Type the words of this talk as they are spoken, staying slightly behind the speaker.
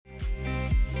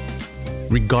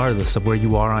Regardless of where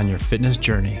you are on your fitness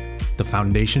journey, the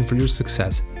foundation for your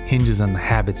success hinges on the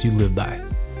habits you live by.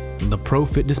 The Pro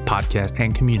Fitness Podcast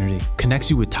and community connects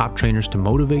you with top trainers to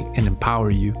motivate and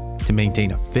empower you to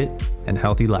maintain a fit and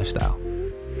healthy lifestyle.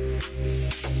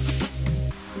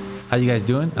 How you guys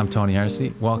doing? I'm Tony Arce.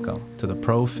 Welcome to the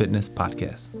Pro Fitness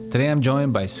Podcast. Today I'm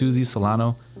joined by Susy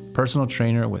Solano, personal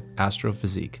trainer with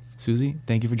Astrophysique. Susy,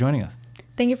 thank you for joining us.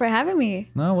 Thank you for having me.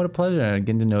 No, what a pleasure.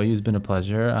 Getting to know you has been a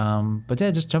pleasure. But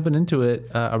yeah, just jumping into it.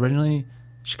 Originally,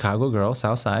 Chicago girl,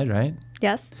 South Side, right?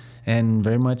 Yes. And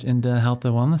very much into health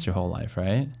and wellness your whole life,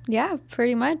 right? Yeah,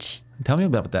 pretty much. Tell me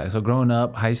about that. So growing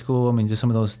up, high school, I mean, just some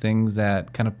of those things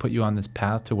that kind of put you on this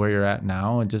path to where you're at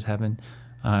now, and just having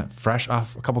fresh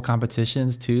off a couple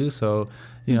competitions too. So,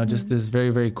 you know, just this very,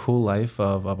 very cool life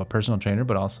of a personal trainer,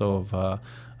 but also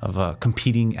of a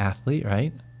competing athlete,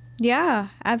 right? Yeah,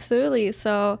 absolutely.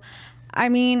 So, I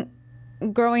mean,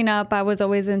 growing up, I was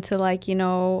always into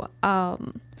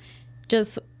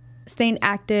just staying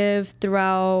active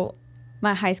throughout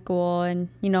my high school. And,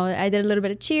 I did a little bit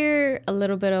of cheer, a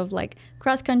little bit of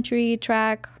cross country,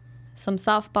 track, some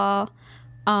softball.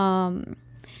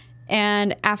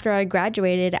 And after I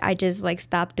graduated, I just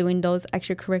stopped doing those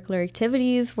extracurricular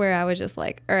activities where I was just all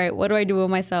right, what do I do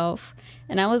with myself?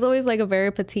 And I was always a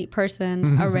very petite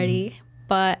person already,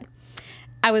 but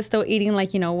I was still eating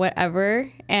whatever.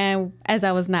 And as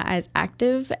I was not as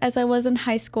active as I was in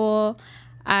high school,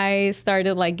 I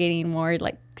started getting more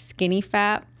skinny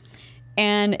fat.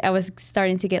 And I was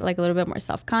starting to get a little bit more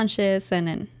self-conscious. And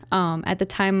then at the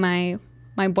time, my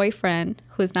boyfriend,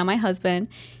 who's now my husband,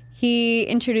 he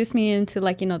introduced me into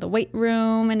the weight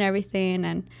room and everything.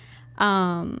 And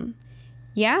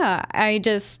I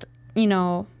just,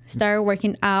 started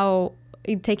working out,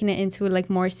 taking it into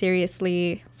more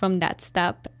seriously from that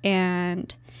step.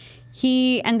 And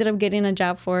he ended up getting a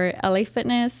job for LA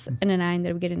Fitness, and then I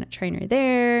ended up getting a trainer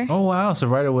there. Oh, wow. So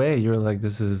right away, you were like,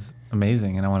 this is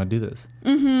amazing, and I want to do this.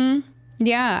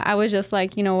 Yeah, I was just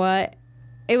you know what?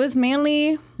 It was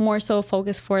mainly more so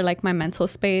focused for my mental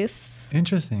space.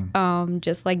 Interesting.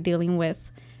 Just dealing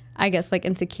with, I guess,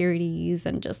 insecurities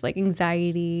and just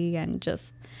anxiety and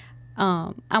just,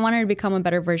 I wanted to become a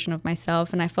better version of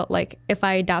myself. And I felt if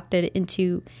I adopted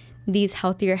into these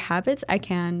healthier habits, I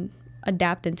can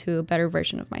adapt into a better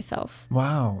version of myself.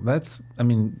 Wow. It's a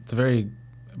very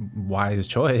wise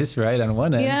choice, right? On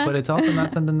one end, yeah. But it's also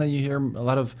not something that you hear a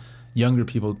lot of younger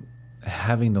people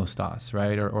having those thoughts,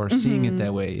 right? Or seeing it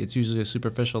that way. It's usually a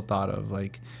superficial thought of I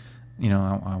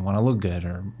want to look good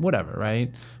or whatever,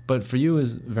 right? But for you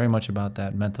is very much about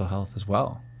that mental health as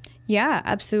well. Yeah,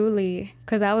 absolutely.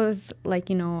 Because I was I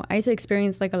used to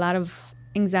experience a lot of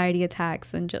anxiety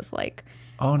attacks and just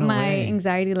oh, no my way.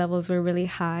 anxiety levels were really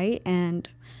high. And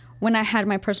when I had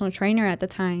my personal trainer at the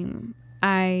time,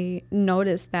 I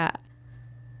noticed that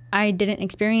I didn't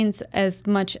experience as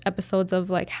much episodes of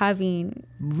having,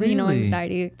 Really?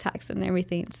 anxiety attacks and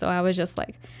everything. So I was just all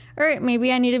right,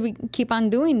 maybe I need to keep on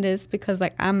doing this because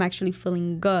I'm actually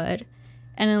feeling good.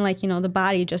 And then the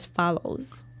body just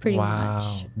follows pretty much.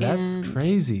 Wow, that's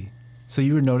crazy. So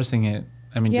you were noticing it.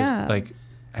 I mean, yeah. just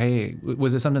hey,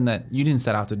 was it something that you didn't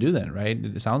set out to do then, right?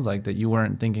 It sounds like that you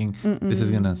weren't thinking this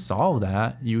is going to solve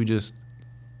that. You just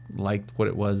liked what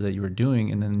it was that you were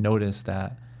doing and then noticed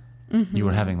that you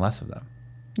were having less of them.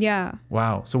 Yeah.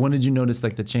 Wow. So when did you notice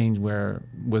the change where,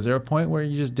 was there a point where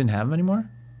you just didn't have them anymore?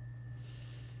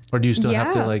 Or do you still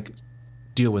have to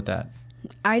deal with that?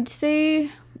 I'd say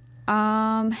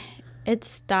it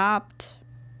stopped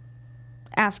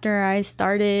after I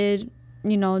started,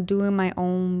 doing my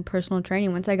own personal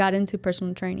training. Once I got into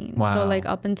personal training. Wow. So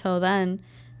up until then,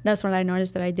 that's when I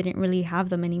noticed that I didn't really have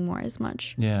them anymore as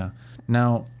much. Yeah.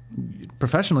 Now,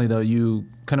 professionally though, you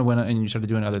kind of went out and you started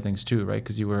doing other things too, right?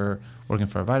 Because you were working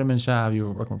for a vitamin shop, you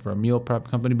were working for a meal prep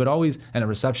company, but always, and a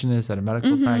receptionist at a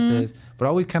medical practice, but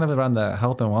always kind of around the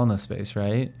health and wellness space,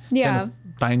 right? Yeah. Kind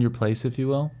of find your place, if you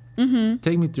will.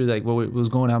 Take me through what was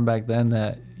going on back then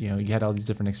that, you had all these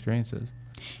different experiences.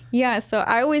 Yeah. So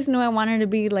I always knew I wanted to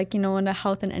be in the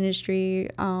health and industry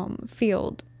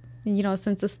field,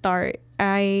 since the start.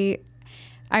 I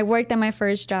worked at my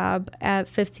first job at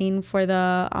 15 for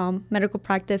the medical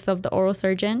practice of the oral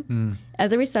surgeon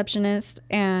as a receptionist.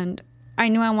 And I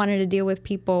knew I wanted to deal with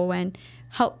people and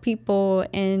help people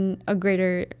in a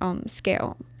greater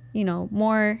scale,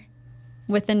 more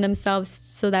within themselves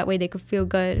so that way they could feel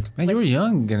good. Man, you were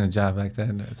young getting a job back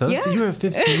then. So yeah. You were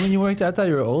 15 when you worked. I thought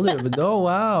you were older, but oh,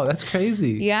 wow, that's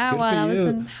crazy. Yeah, Good when I for was you.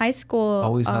 in high school.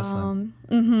 Always hustling.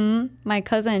 My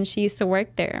cousin, she used to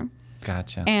work there.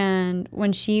 Gotcha. And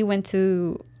when she went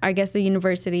to, I guess, the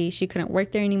university, she couldn't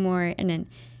work there anymore. And then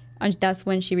that's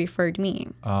when she referred me.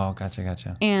 Oh,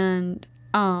 gotcha. And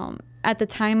at the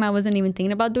time, I wasn't even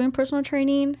thinking about doing personal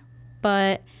training,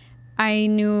 but I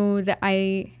knew that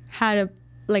I had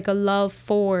a love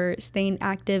for staying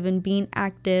active and being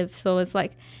active. So it's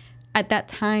like at that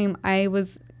time, I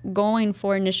was going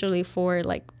initially for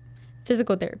like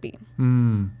physical therapy.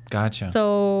 Gotcha.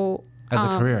 So as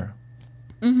a career.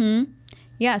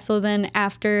 Yeah. So then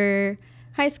after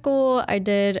high school, I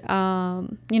did,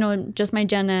 just my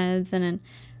gen eds, and then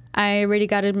I already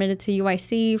got admitted to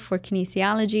UIC for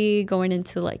kinesiology, going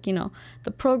into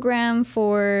the program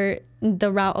for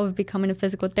the route of becoming a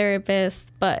physical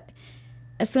therapist. But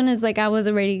as soon as I was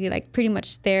already pretty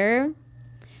much there,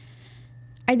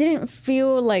 I didn't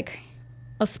feel like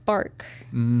a spark,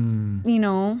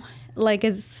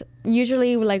 it's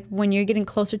usually when you're getting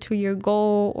closer to your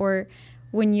goal, or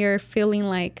when you're feeling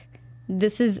like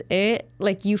this is it,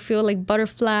 you feel like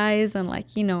butterflies and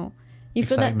you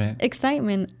feel that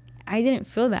excitement. I didn't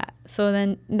feel that. So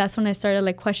then that's when I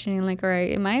started questioning, all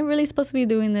right, am I really supposed to be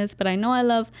doing this? But I know I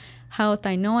love health.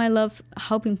 I know I love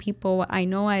helping people. I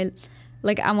know I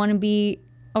want to be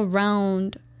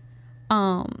around,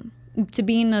 to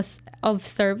be of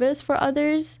service for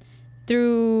others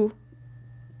through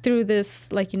this,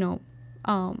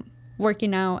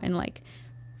 working out and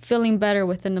feeling better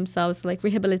within themselves,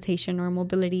 rehabilitation or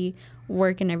mobility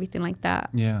work and everything like that.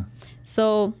 Yeah.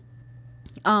 So,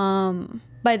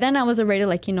 by then I was already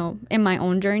in my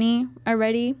own journey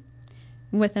already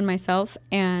within myself.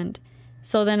 And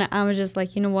so then I was just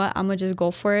you know what, I'm gonna just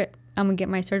go for it. I'm gonna get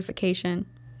my certification.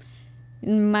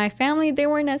 My family, they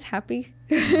weren't as happy.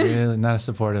 Really? Not as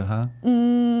supportive, huh?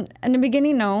 In the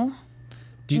beginning, no.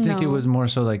 Do you think it was more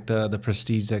so the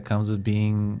prestige that comes with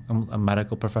being a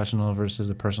medical professional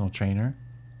versus a personal trainer?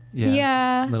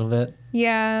 Yeah. A little bit?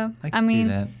 Yeah. I mean,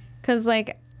 see that. Because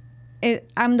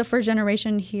I'm the first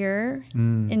generation here.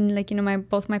 And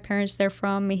both my parents, they're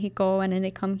from Mexico, and then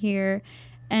they come here.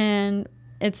 And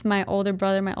it's my older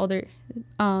brother, my older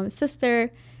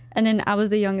sister. And then I was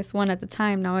the youngest one at the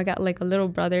time. Now I got a little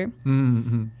brother.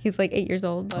 Mm-hmm. He's 8 years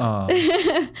old. But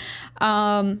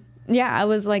yeah, I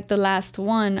was the last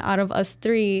one out of us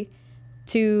three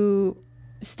to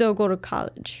still go to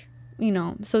college,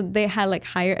 So they had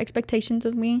higher expectations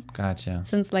of me. Gotcha.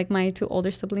 Since my two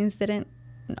older siblings didn't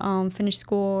finish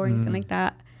school or anything like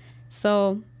that.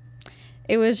 So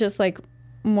it was just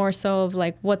more so of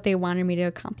what they wanted me to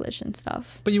accomplish and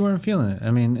stuff. But you weren't feeling it.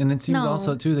 I mean, and it seems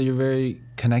also too that you're very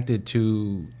connected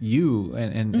to you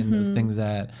and those things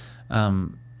that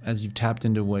as you've tapped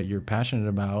into what you're passionate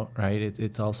about, right?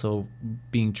 It's also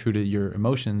being true to your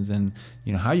emotions and,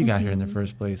 how you got here in the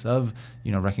first place of,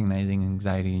 recognizing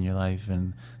anxiety in your life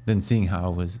and then seeing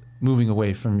how it was moving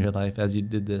away from your life as you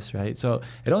did this, right? So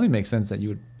it only makes sense that you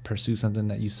would pursue something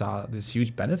that you saw this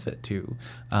huge benefit to.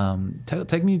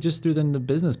 Take me just through then the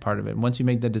business part of it. Once you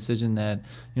make the decision that,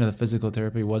 the physical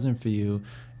therapy wasn't for you,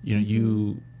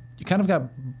 you kind of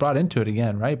got brought into it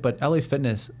again, right? But LA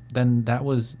Fitness, then that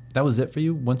was it for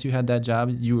you? Once you had that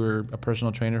job, you were a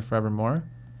personal trainer forevermore?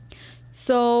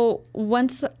 So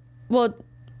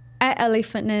at LA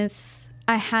Fitness,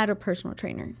 I had a personal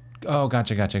trainer. Oh,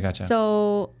 gotcha.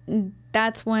 So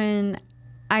that's when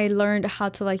I learned how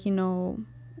to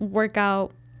work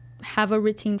out, have a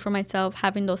routine for myself,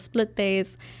 having those split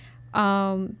days,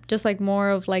 just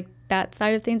more of that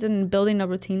side of things and building a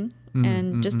routine.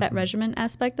 And just that regimen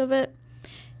aspect of it.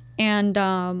 And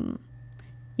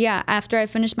after I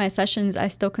finished my sessions, I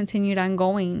still continued on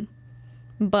going,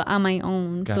 but on my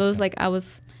own. Gotcha. So it was I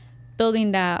was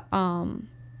building that I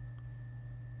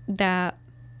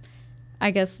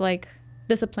guess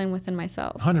discipline within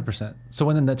myself. 100%. So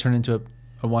when did that turn into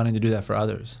a wanting to do that for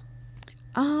others?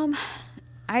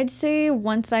 I'd say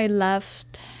once I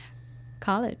left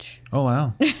college. Oh,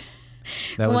 wow.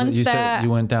 That was it. You said you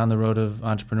went down the road of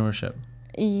entrepreneurship.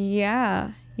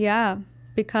 Yeah.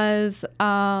 Because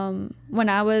when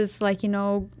I was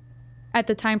at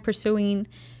the time pursuing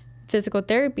physical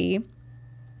therapy,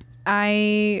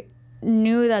 I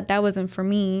knew that wasn't for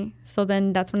me. So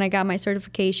then that's when I got my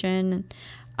certification.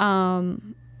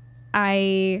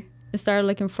 I started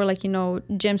looking for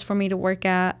gyms for me to work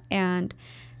at, and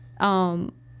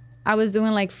I was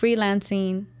doing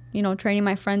freelancing, training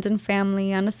my friends and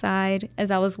family on the side as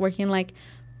I was working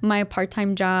my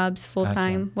part-time jobs,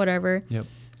 full-time, gotcha. Whatever. Yep.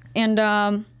 And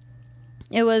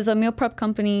it was a meal prep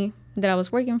company that I was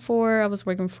working for. I was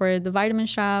working for the vitamin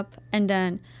shop. And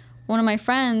then one of my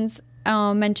friends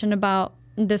mentioned about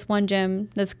this one gym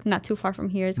that's not too far from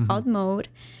here. It's called Mode.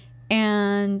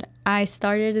 And I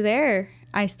started there.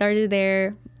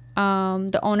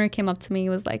 The owner came up to me,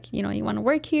 was you want to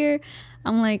work here?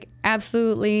 I'm like,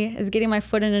 absolutely, it's getting my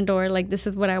foot in the door. Like, this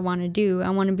is what I want to do. I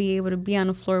want to be able to be on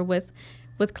the floor with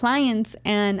clients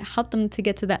and help them to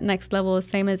get to that next level, the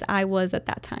same as I was at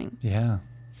that time. Yeah.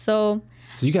 So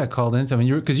you got called into, I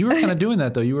mean, because you were kind of doing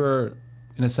that though. You were,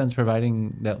 in a sense,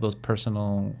 providing those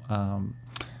personal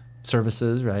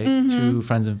services, right, to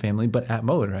friends and family, but at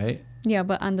Mode, right? Yeah,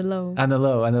 but on the low. On the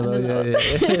low.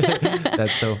 Yeah.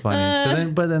 That's so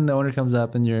funny. But then the owner comes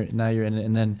up, and you're in it,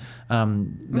 and then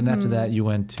after that, you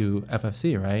went to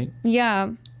FFC, right?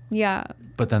 Yeah.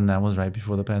 But then that was right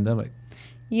before the pandemic.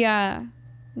 Yeah,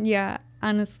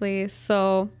 honestly.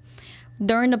 So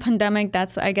during the pandemic,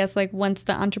 that's, I guess, like once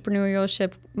the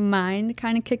entrepreneurship mind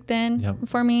kind of kicked in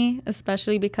for me,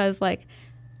 especially because like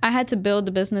I had to build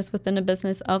the business within the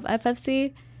business of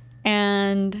FFC,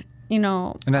 and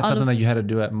and that's something that you had to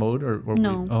do at Mode, or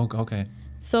no? Okay.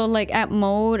 So like at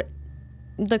Mode,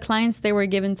 the clients, they were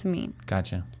given to me.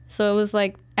 Gotcha. So it was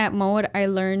like at Mode, I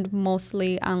learned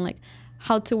mostly on like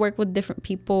how to work with different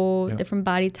people, different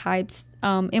body types,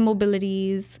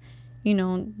 immobilities,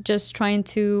 just trying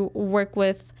to work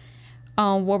with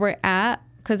where we're at,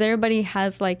 because everybody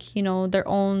has like, their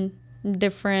own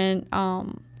different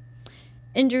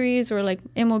injuries or like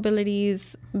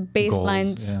immobilities,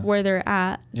 baselines, where they're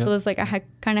at. So it's like I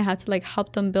kind of had to like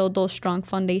help them build those strong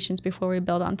foundations before we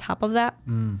build on top of that.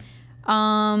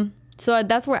 So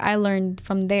that's where I learned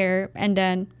from there. And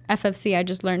then FFC, I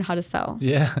just learned how to sell.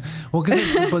 Yeah. Well,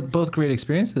 but both great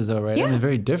experiences though, right? Yeah. I mean,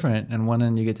 very different. And one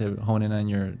end you get to hone in on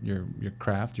your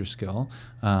craft, your skill.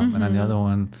 And on the other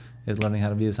one is learning how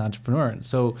to be this entrepreneur.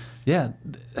 So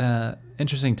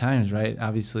interesting times, right?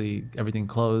 Obviously everything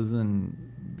closed and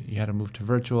you had to move to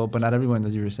virtual, but not everyone,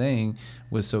 as you were saying,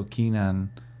 was so keen on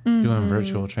doing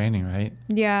virtual training, right?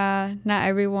 Yeah, not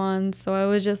everyone. So it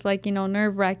was just like,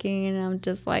 nerve wracking. And I'm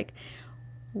just like,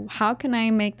 how can I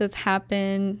make this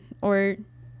happen? Or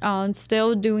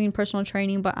still doing personal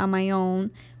training, but on my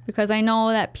own, because I know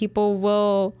that people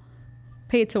will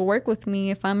pay to work with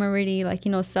me if I'm already like,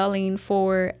 selling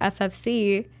for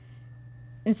FFC.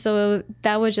 And so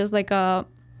that was just like an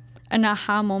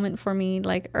aha moment for me.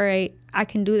 Like, all right, I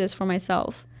can do this for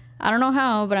myself. I don't know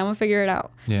how, but I'm gonna figure it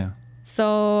out. Yeah.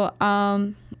 So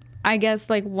I guess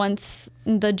like once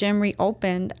the gym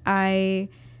reopened, I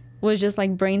was just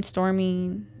like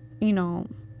brainstorming,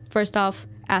 first off,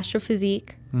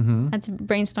 Astrophysique. I had to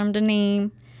brainstorm the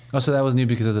name. Oh, so that was new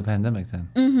because of the pandemic then?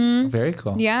 Mm-hmm. Very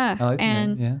cool. Yeah. I like the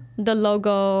name. Yeah. The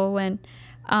logo, and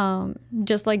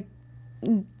just like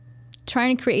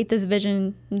trying to create this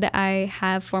vision that I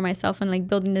have for myself, and like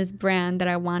building this brand that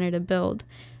I wanted to build.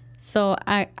 So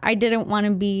I didn't want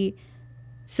to be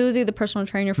Susy, the personal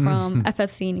trainer from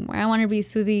FFC anymore. I want to be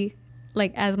Susy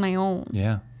like as my own.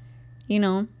 Yeah.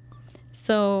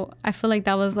 So I feel like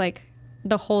that was like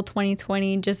the whole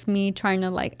 2020, just me trying to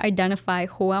like identify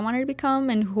who I wanted to become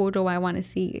and who do I want to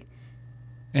see.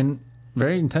 And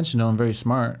very intentional and very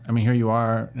smart. I mean, here you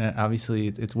are, and obviously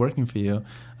it's working for you.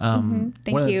 Thank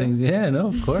one of you. The things, yeah, no,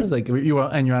 of course. Like you're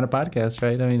on a podcast,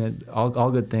 right? I mean,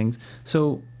 all good things.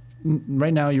 So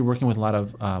right now you're working with a lot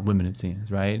of women, it seems,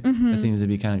 right? It seems to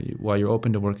be kind of, while you're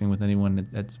open to working with anyone,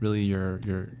 that's really your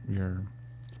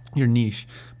niche.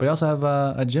 But you also have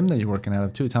a gym that you're working out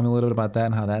of too. Tell me a little bit about that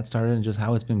and how that started, and just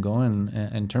how it's been going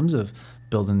in terms of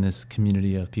building this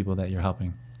community of people that you're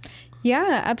helping.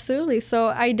 Yeah, absolutely. So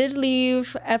I did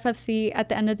leave FFC at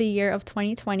the end of the year of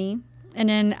 2020. And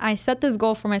then I set this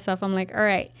goal for myself. I'm like, all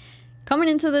right, coming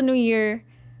into the new year,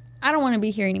 I don't want to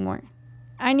be here anymore.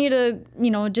 I need to,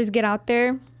 just get out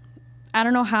there. I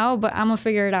don't know how, but I'm going to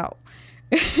figure it out.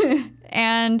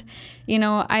 And,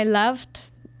 I left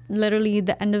literally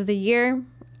the end of the year.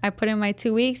 I put in my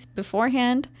 2 weeks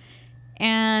beforehand.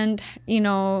 And,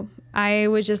 I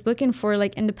was just looking for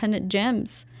like independent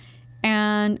gyms.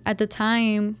 And at the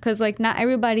time, because like not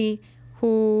everybody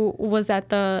who was at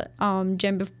the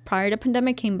gym prior to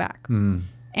pandemic came back.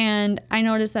 And I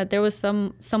noticed that there was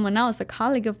someone else, a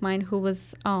colleague of mine, who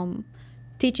was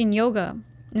teaching yoga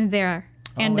there.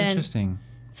 And then, interesting.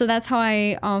 So that's how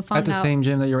I found out. At the same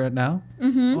gym that you're at now?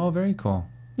 Mm-hmm. Oh, very cool.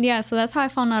 Yeah, so that's how I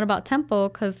found out about Temple,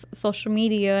 because social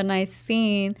media, and I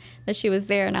seen that she was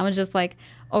there, and I was just like,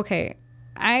 okay,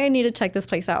 I need to check this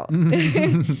place out.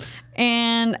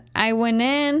 And I went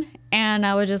in, and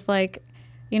I was just like,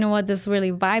 you know what, this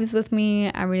really vibes with me.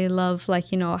 I really love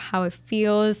like, how it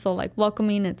feels. So like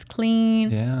welcoming, it's clean.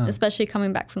 Yeah. Especially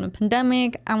coming back from the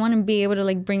pandemic. I want to be able to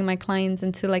like bring my clients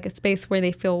into like a space where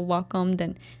they feel welcomed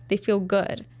and they feel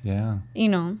good. Yeah.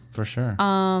 For sure.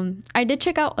 I did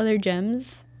check out other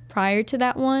gyms prior to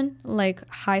that one, like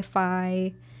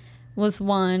Hi-Fi was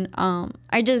one.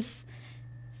 I just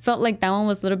felt like that one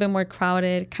was a little bit more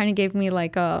crowded. Kind of gave me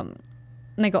like an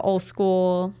old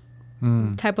school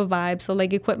type of vibe. So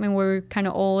like equipment were kind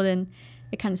of old and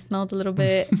it kind of smelled a little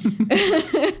bit,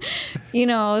 you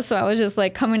know. So I was just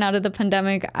like, coming out of the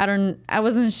pandemic, I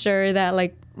wasn't sure that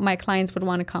like my clients would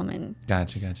want to come in.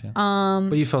 Gotcha.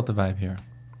 But you felt the vibe here.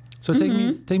 So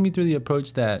take me through the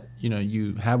approach that, you know,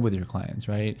 you have with your clients,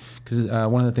 right? Because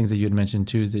one of the things that you had mentioned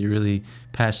too is that you're really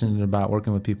passionate about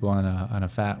working with people on a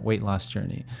fat weight loss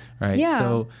journey, right? Yeah.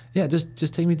 So yeah,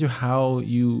 just take me through how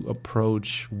you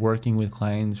approach working with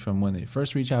clients from when they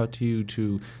first reach out to you to,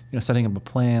 you know, setting up a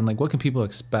plan. Like, what can people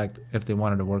expect if they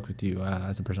wanted to work with you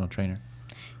as a personal trainer?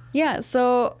 Yeah,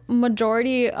 so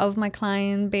majority of my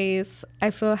client base,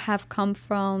 I feel, have come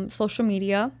from social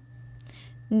media.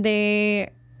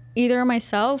 They, either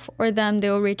myself or them,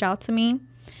 they'll reach out to me,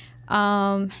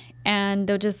 and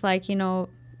they'll just like, you know,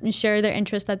 share their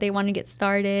interest that they want to get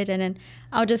started, and then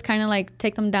I'll just kind of like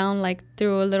take them down like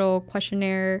through a little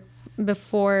questionnaire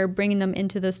before bringing them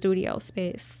into the studio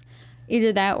space.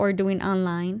 Either that or doing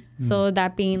online. So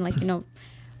that being like, you know,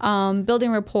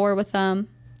 building rapport with them.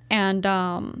 And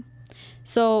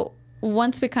so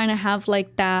once we kind of have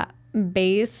like that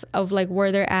base of like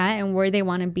where they're at and where they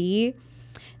want to be,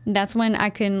 that's when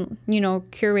I can, you know,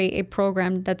 curate a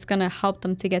program that's going to help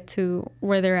them to get to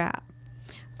where they're at.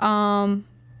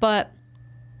 But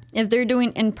if they're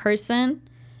doing in person,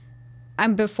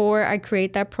 and before I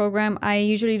create that program, I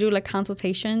usually do like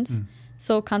consultations.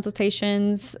 So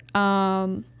consultations,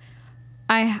 I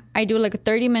do like a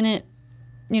 30-minute,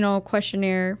 you know,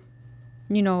 questionnaire,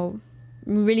 you know,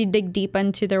 really dig deep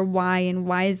into their why and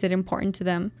why is it important to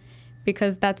them,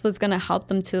 because that's what's going to help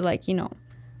them to like, you know,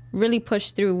 really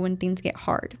push through when things get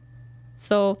hard.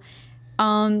 So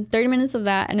 30 minutes of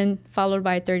that, and then followed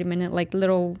by a 30-minute like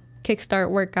little kickstart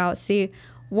workout, see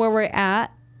where we're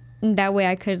at. And that way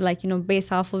I could like, you know,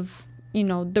 base off of, you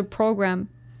know, the program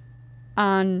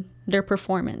on their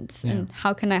performance and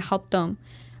how can I help them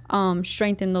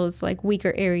strengthen those like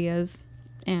weaker areas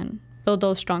and build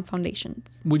those strong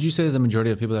foundations. Would you say the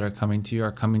majority of people that are coming to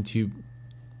you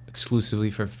exclusively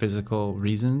for physical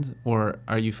reasons, or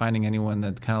are you finding anyone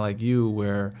that's kind of like you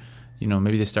where, you know,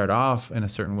 maybe they start off in a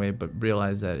certain way but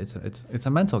realize that it's a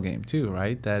mental game too,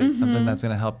 right? That it's something that's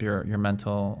going to help your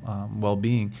mental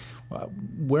well-being.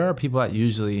 Where are people at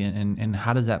usually, and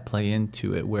how does that play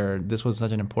into it, where this was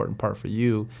such an important part for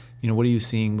you? You know, what are you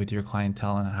seeing with your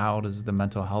clientele, and how does the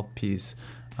mental health piece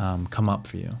come up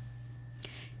for you?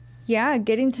 Yeah,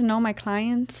 getting to know my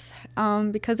clients,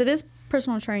 because it is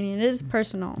personal training. It is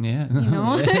personal. Yeah, you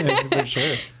know? Yeah, for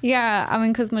sure. Yeah, I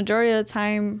mean, because majority of the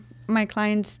time, my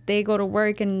clients, they go to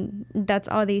work and that's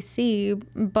all they see.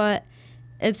 But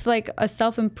it's like a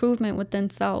self-improvement within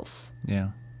self. Yeah.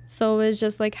 So it's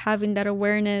just like having that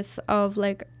awareness of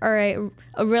like, all right,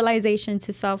 a realization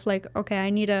to self, like, okay, I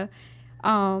need to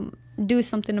do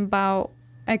something about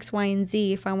X, Y, and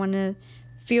Z if I want to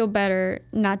feel better,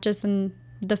 not just in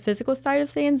the physical side of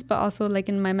things, but also like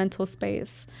in my mental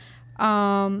space.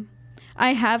 I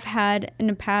have had in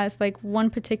the past like one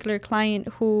particular client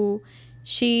who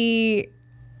she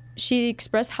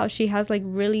expressed how she has like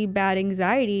really bad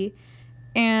anxiety,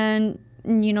 and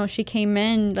you know, she came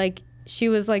in like she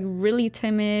was like really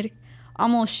timid,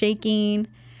 almost shaking,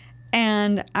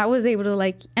 and I was able to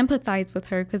like empathize with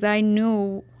her because I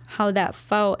knew how that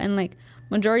felt. And like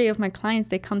majority of my clients,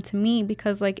 they come to me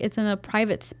because like it's in a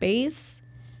private space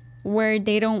where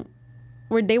they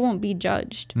won't be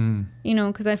judged, you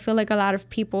know, because I feel like a lot of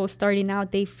people starting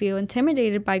out, they feel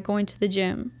intimidated by going to the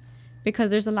gym because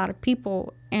there's a lot of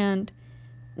people and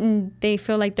they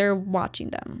feel like they're watching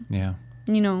them. Yeah.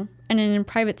 You know, and in a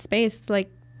private space,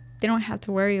 like they don't have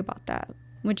to worry about that,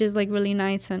 which is like really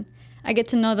nice. And I get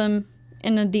to know them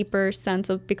in a deeper sense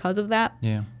of because of that.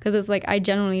 Yeah. Because it's like I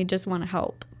genuinely just want to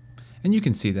help. And you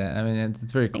can see that. I mean,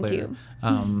 it's very clear.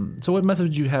 Thank you. So what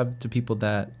message do you have to people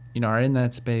that, you know, are in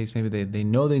that space? Maybe they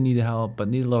know they need help, but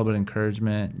need a little bit of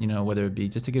encouragement, you know, whether it be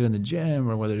just to get in the gym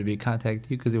or whether it be contact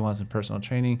you because they want some personal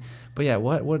training. But yeah,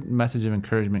 what message of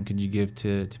encouragement could you give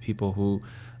to people who,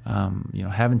 you know,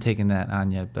 haven't taken that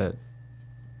on yet, but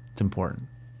it's important?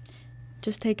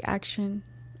 Just take action.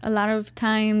 A lot of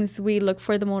times we look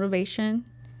for the motivation,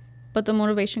 but the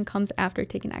motivation comes after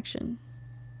taking action.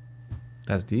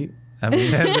 That's deep. I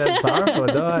mean, that's powerful.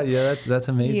 No, yeah, that's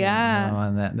amazing. Yeah. You know,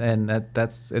 on that, and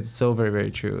it's so very, very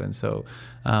true. And so,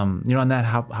 you know, on that,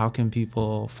 how can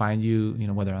people find you? You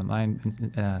know, whether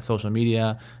online, social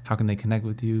media, how can they connect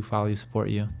with you, follow you, support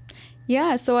you?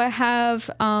 Yeah. So I have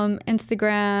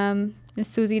Instagram,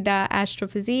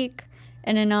 Susy.astrophysique,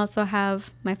 and then I also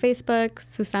have my Facebook,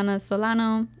 Susana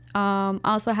Solano. I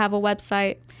also have a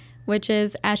website, which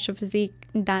is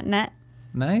astrophysique.net.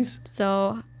 Nice.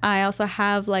 So I also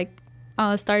have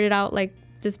started out like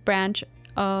this branch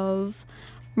of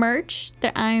merch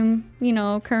that I'm,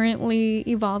 currently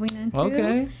evolving into.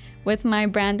 Okay. With my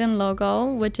brand and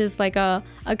logo, which is like a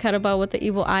kettlebell with the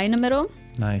evil eye in the middle.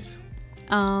 Nice.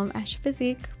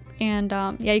 Astrophysique. And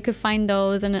you could find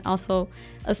those, and then also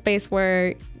a space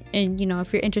where,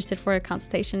 if you're interested for a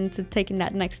consultation to taking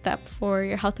that next step for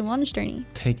your health and wellness journey.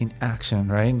 Taking action,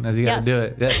 right? As you got to do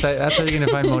it. That's how you're going to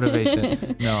find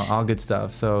motivation. No, all good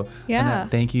stuff. So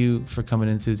thank you for coming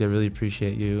in, Susie. I really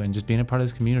appreciate you and just being a part of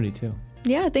this community too.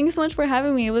 Yeah, thanks so much for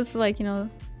having me. It was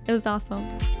it was awesome.